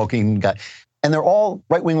cigar-smoking guys. And they're all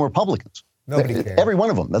right-wing Republicans. Nobody cares. Every one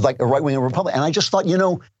of them is like a right-wing Republican. And I just thought,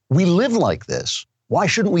 we live like this. Why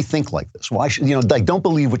shouldn't we think like this? Why should, don't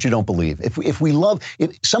believe what you don't believe. If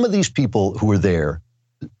some of these people who are there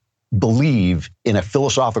believe in a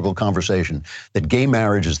philosophical conversation that gay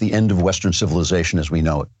marriage is the end of Western civilization as we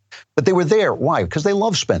know it. But they were there. Why? Because they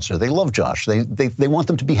love Spencer. They love Josh. They want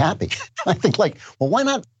them to be happy. I think why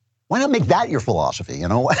not make that your philosophy?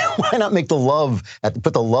 Why not make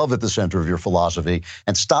put the love at the center of your philosophy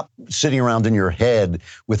and stop sitting around in your head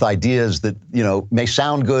with ideas that, may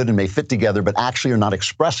sound good and may fit together, but actually are not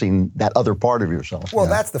expressing that other part of yourself. Well,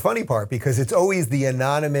 that's the funny part, because it's always the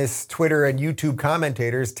anonymous Twitter and YouTube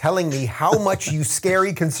commentators telling me how much you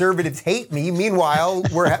scary conservatives hate me. Meanwhile,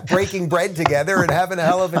 we're breaking bread together and having a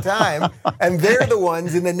hell of a time. And they're the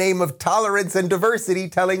ones in the name of tolerance and diversity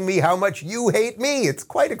telling me how much you hate me. It's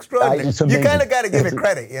quite extraordinary. You kind of got to give it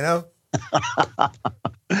credit,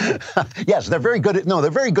 Yes, they're very good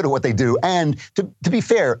at what they do. And to be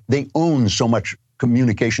fair, they own so much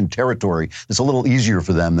communication territory. It's a little easier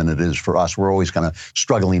for them than it is for us. We're always kind of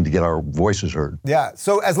struggling to get our voices heard. Yeah.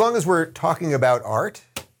 So as long as we're talking about art,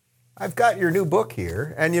 I've got your new book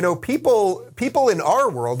here. And, people in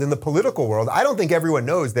our world, in the political world, I don't think everyone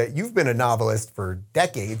knows that you've been a novelist for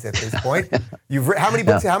decades at this point. How many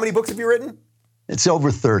books have you written? It's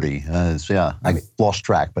over 30. I lost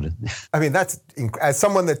track, but that's, as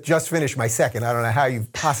someone that just finished my second, I don't know how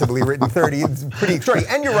you've possibly written 30. It's pretty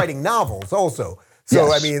extraordinary. And you're writing novels also. So,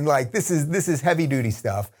 yes. This is heavy duty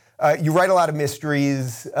stuff. You write a lot of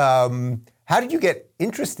mysteries. How did you get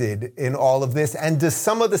interested in all of this? And does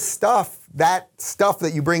some of the stuff that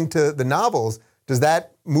you bring to the novels, does that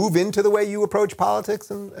move into the way you approach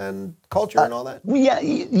politics and culture and all that?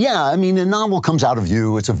 Yeah. I mean, a novel comes out of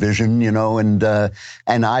you. It's a vision, and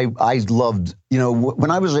I loved,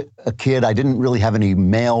 when I was a kid, I didn't really have any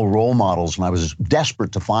male role models, and I was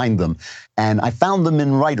desperate to find them. And I found them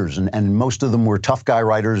in writers, and most of them were tough guy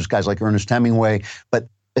writers, guys like Ernest Hemingway. But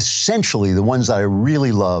essentially, the ones that I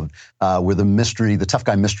really loved were the tough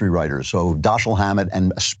guy mystery writers. So Dashiell Hammett,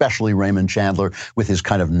 and especially Raymond Chandler, with his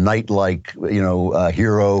kind of knight-like,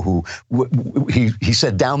 hero who he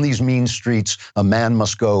said, "Down these mean streets, a man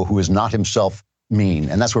must go who is not himself mean,"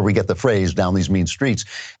 and that's where we get the phrase "down these mean streets."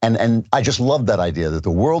 And I just loved that idea that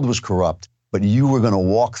the world was corrupt, but you were going to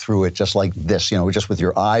walk through it just like this, just with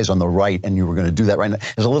your eyes on the right, and you were going to do that right now.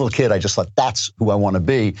 As a little kid, I just thought, that's who I want to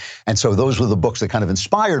be. And so those were the books that kind of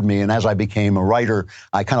inspired me. And as I became a writer,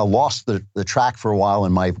 I kind of lost the track for a while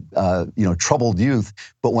in my, troubled youth.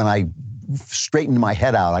 But when I straightened my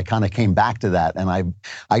head out, I kind of came back to that. And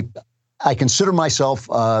I consider myself,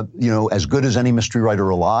 as good as any mystery writer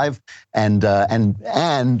alive. And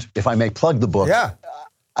if I may plug the book. Yeah.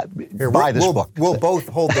 Buy this book. We'll both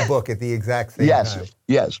hold the book at the exact same time.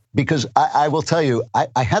 Yes, because I will tell you,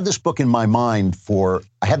 I had this book in my mind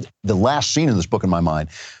I had the last scene of this book in my mind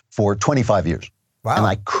for 25 years. Wow. And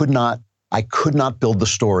I could not build the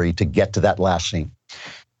story to get to that last scene.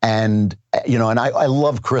 And, and I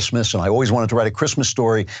love Christmas, and I always wanted to write a Christmas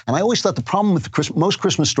story. And I always thought the problem with most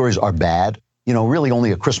Christmas stories are bad. Really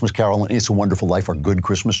only A Christmas Carol and It's a Wonderful Life are good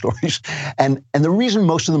Christmas stories. And the reason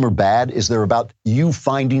most of them are bad is they're about you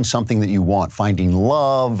finding something that you want, finding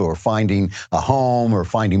love or finding a home or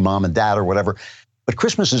finding mom and dad or whatever. But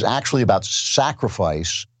Christmas is actually about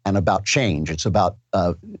sacrifice and about change. It's about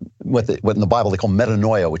what in the Bible they call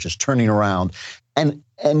metanoia, which is turning around and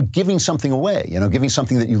giving something away, giving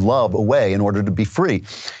something that you love away in order to be free.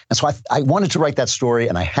 And so I wanted to write that story,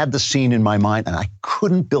 and I had the scene in my mind, and I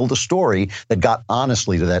couldn't build a story that got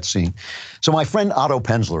honestly to that scene. So my friend Otto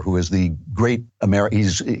Penzler, who is the great he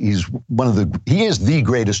is the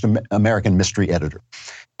greatest American mystery editor.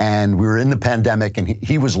 And we were in the pandemic, and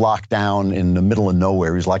he was locked down in the middle of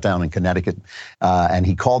nowhere. He was locked down in Connecticut. And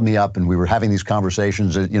he called me up, and we were having these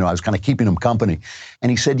conversations. I was kind of keeping him company.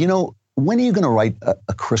 And he said, when are you going to write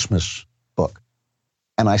a Christmas book?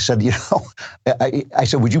 And I said, I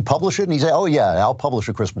said, would you publish it? And he said, oh, yeah, I'll publish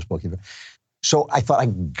a Christmas book. So I thought, I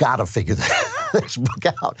got to figure this book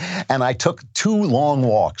out. And I took 2 long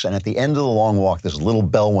walks. And at the end of the long walk, this little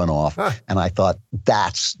bell went off. And I thought,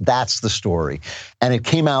 that's the story. And it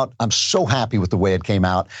came out. I'm so happy with the way it came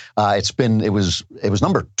out. It was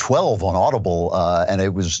number 12 on Audible, and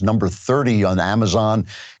it was number 30 on Amazon.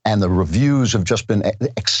 And the reviews have just been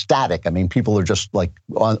ecstatic. I mean, people are just like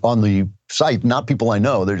on the site, not people I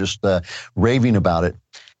know, they're just raving about it.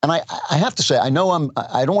 And I have to say, I don't want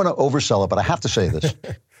to oversell it, but I have to say this.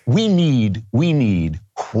 We need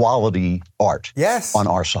quality art on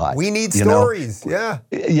our side. We need stories, yeah.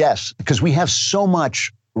 Yes, because we have so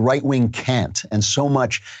much right-wing cant and so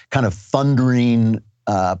much kind of thundering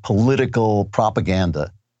political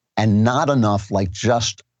propaganda, and not enough like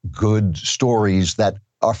just good stories that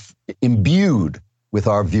are imbued with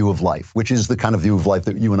our view of life, which is the kind of view of life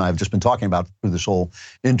that you and I have just been talking about through this whole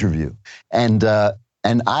interview.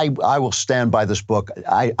 And I will stand by this book.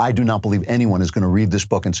 I do not believe anyone is going to read this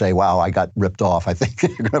book and say, wow, I got ripped off. I think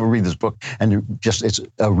you're going to read this book, and it's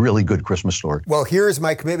a really good Christmas story. Well, here's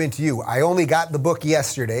my commitment to you. I only got the book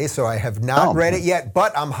yesterday, so I have not read it yet,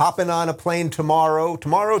 but I'm hopping on a plane tomorrow,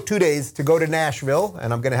 2 days, to go to Nashville,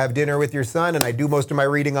 and I'm going to have dinner with your son, and I do most of my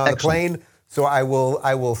reading on the plane, so I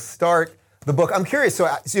will start the book. I'm curious, so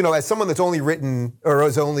as someone that's only written 2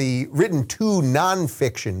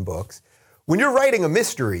 nonfiction books, when you're writing a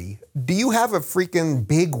mystery, do you have a freaking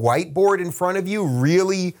big whiteboard in front of you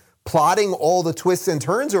really plotting all the twists and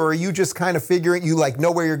turns, or are you just kind of figuring, you like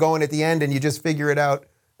know where you're going at the end and you just figure it out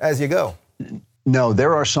as you go? No,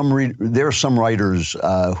 there are some writers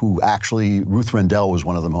who actually, Ruth Rendell was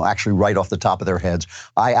one of them, who actually write off the top of their heads.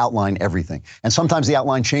 I outline everything. And sometimes the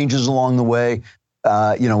outline changes along the way.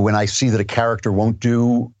 When I see that a character won't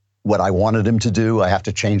do what I wanted him to do, I have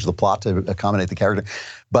to change the plot to accommodate the character.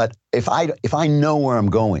 But if I know where I'm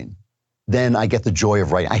going, then I get the joy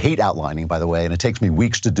of writing. I hate outlining, by the way, and it takes me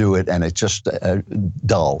weeks to do it, and it's just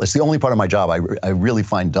dull. It's the only part of my job I really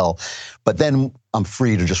find dull. But then I'm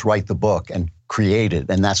free to just write the book and create it,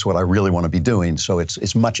 and that's what I really want to be doing. So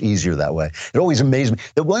it's much easier that way. It always amazes me.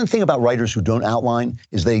 The one thing about writers who don't outline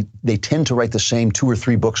is they tend to write the same 2 or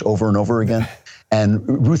 3 books over and over again.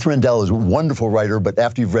 And Ruth Rendell is a wonderful writer, but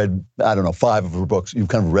after you've read, 5 of her books, you've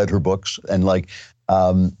kind of read her books, and I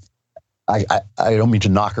don't mean to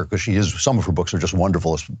knock her, because some of her books are just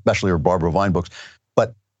wonderful, especially her Barbara Vine books.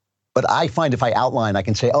 But I find if I outline, I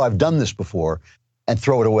can say, oh, I've done this before, and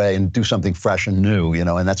throw it away and do something fresh and new,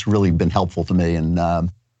 and that's really been helpful to me. And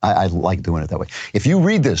I like doing it that way. If you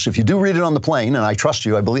do read it on the plane, and I trust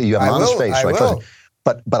you, I believe you have an honest face, so I trust you.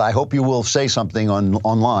 But I hope you will say something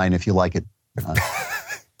online if you like it.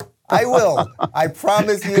 I will. I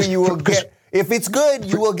promise you will get. If it's good,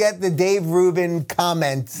 you will get the Dave Rubin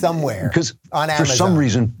comment somewhere. Because on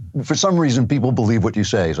Amazon. For some reason, people believe what you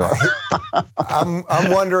say. So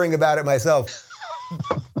I'm wondering about it myself.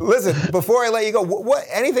 Listen, before I let you go, what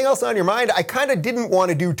anything else on your mind? I kind of didn't want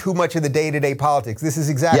to do too much of the day-to-day politics. This is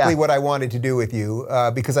exactly what I wanted to do with you,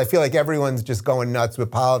 because I feel like everyone's just going nuts with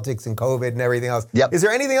politics and COVID and everything else. Yep. Is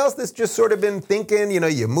there anything else that's just sort of been thinking,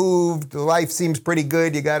 you moved, life seems pretty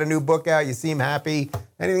good, you got a new book out, you seem happy.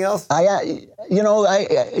 Anything else?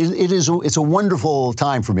 It's a wonderful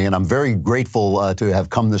time for me, and I'm very grateful to have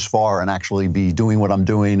come this far and actually be doing what I'm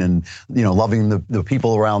doing, and loving the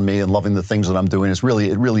people around me and loving the things that I'm doing. It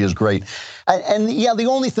really is great. And the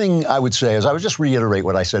only thing I would say is I would just reiterate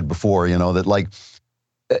what I said before. That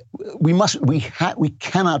we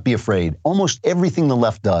cannot be afraid. Almost everything the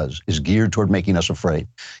left does is geared toward making us afraid.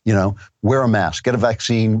 Wear a mask, get a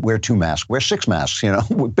vaccine, wear 2 masks, wear 6 masks.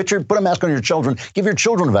 Put a mask on your children, give your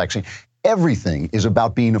children a vaccine. Everything is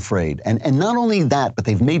about being afraid, and not only that, but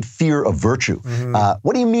they've made fear a virtue. Mm-hmm.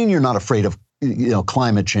 What do you mean you're not afraid of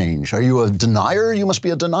climate change? Are you a denier? You must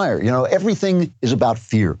be a denier. Everything is about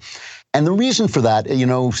fear. And the reason for that,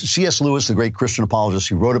 C.S. Lewis, the great Christian apologist,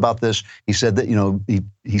 he wrote about this. He said that,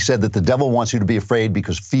 he said that the devil wants you to be afraid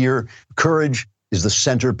because courage is the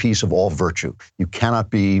centerpiece of all virtue. You cannot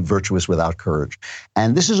be virtuous without courage.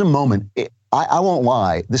 And this is a moment, I won't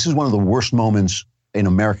lie. This is one of the worst moments in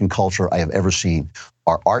American culture I have ever seen.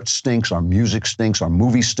 Our art stinks, our music stinks, our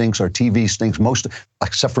movie stinks, our TV stinks. Most,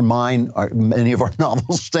 except for mine, many of our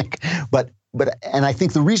novels stink. And I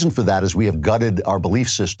think the reason for that is we have gutted our belief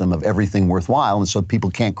system of everything worthwhile, and so people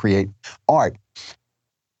can't create art.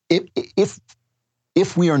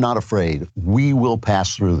 If we are not afraid, we will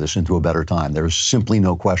pass through this into a better time. There is simply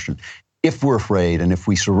no question. If we're afraid, and if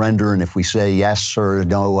we surrender, and if we say yes or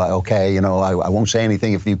no, okay, I won't say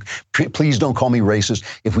anything. If you please don't call me racist.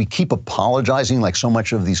 If we keep apologizing like so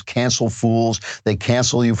much of these cancel fools, they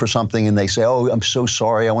cancel you for something and they say, "Oh, I'm so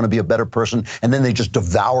sorry. I want to be a better person," and then they just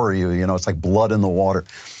devour you. It's like blood in the water.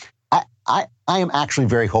 I am actually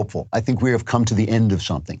very hopeful. I think we have come to the end of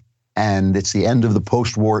something. And it's the end of the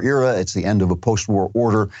post-war era. It's the end of a post-war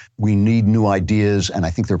order. We need new ideas. And I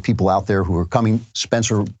think there are people out there who are coming,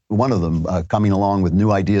 Spencer, one of them, coming along with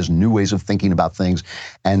new ideas, new ways of thinking about things.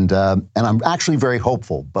 And I'm actually very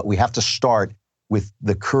hopeful. But we have to start with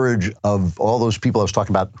the courage of all those people I was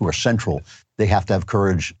talking about who are central. They have to have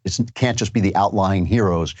courage. It can't just be the outlying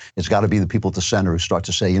heroes. It's got to be the people at the center who start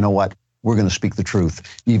to say, you know what, we're going to speak the truth,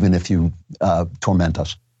 even if you torment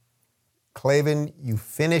us. Klavan, you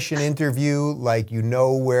finish an interview like you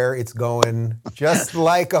know where it's going, just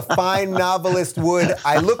like a fine novelist would.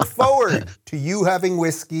 I look forward to you having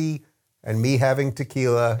whiskey and me having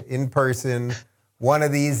tequila in person one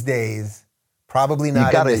of these days. Probably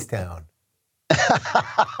not in this town.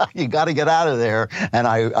 You got to get out of there, and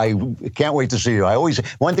I can't wait to see you.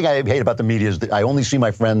 One thing I hate about the media is that I only see my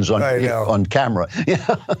friends on camera.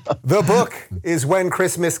 The book is When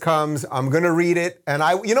Christmas Comes. I'm going to read it, and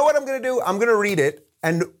you know what I'm going to do? I'm going to read it,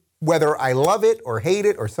 and whether I love it or hate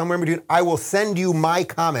it or somewhere in between, I will send you my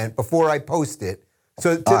comment before I post it,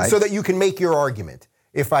 so that you can make your argument.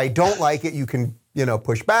 If I don't like it, you can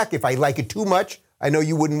push back. If I like it too much, I know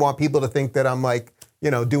you wouldn't want people to think that I'm like,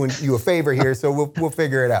 doing you a favor here, so we'll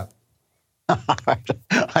figure it out. I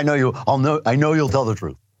know you'll tell the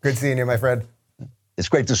truth. Good seeing you, my friend. It's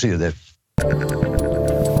great to see you, Dave.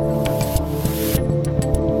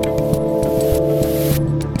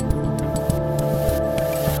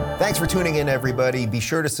 Thanks for tuning in, everybody. Be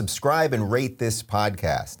sure to subscribe and rate this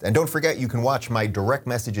podcast. And don't forget, you can watch my direct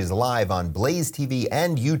messages live on Blaze TV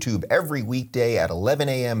and YouTube every weekday at 11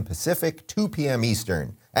 a.m. Pacific, 2 p.m.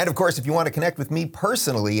 Eastern. And of course, if you want to connect with me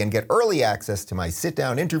personally and get early access to my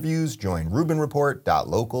sit-down interviews, join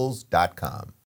RubinReport.locals.com.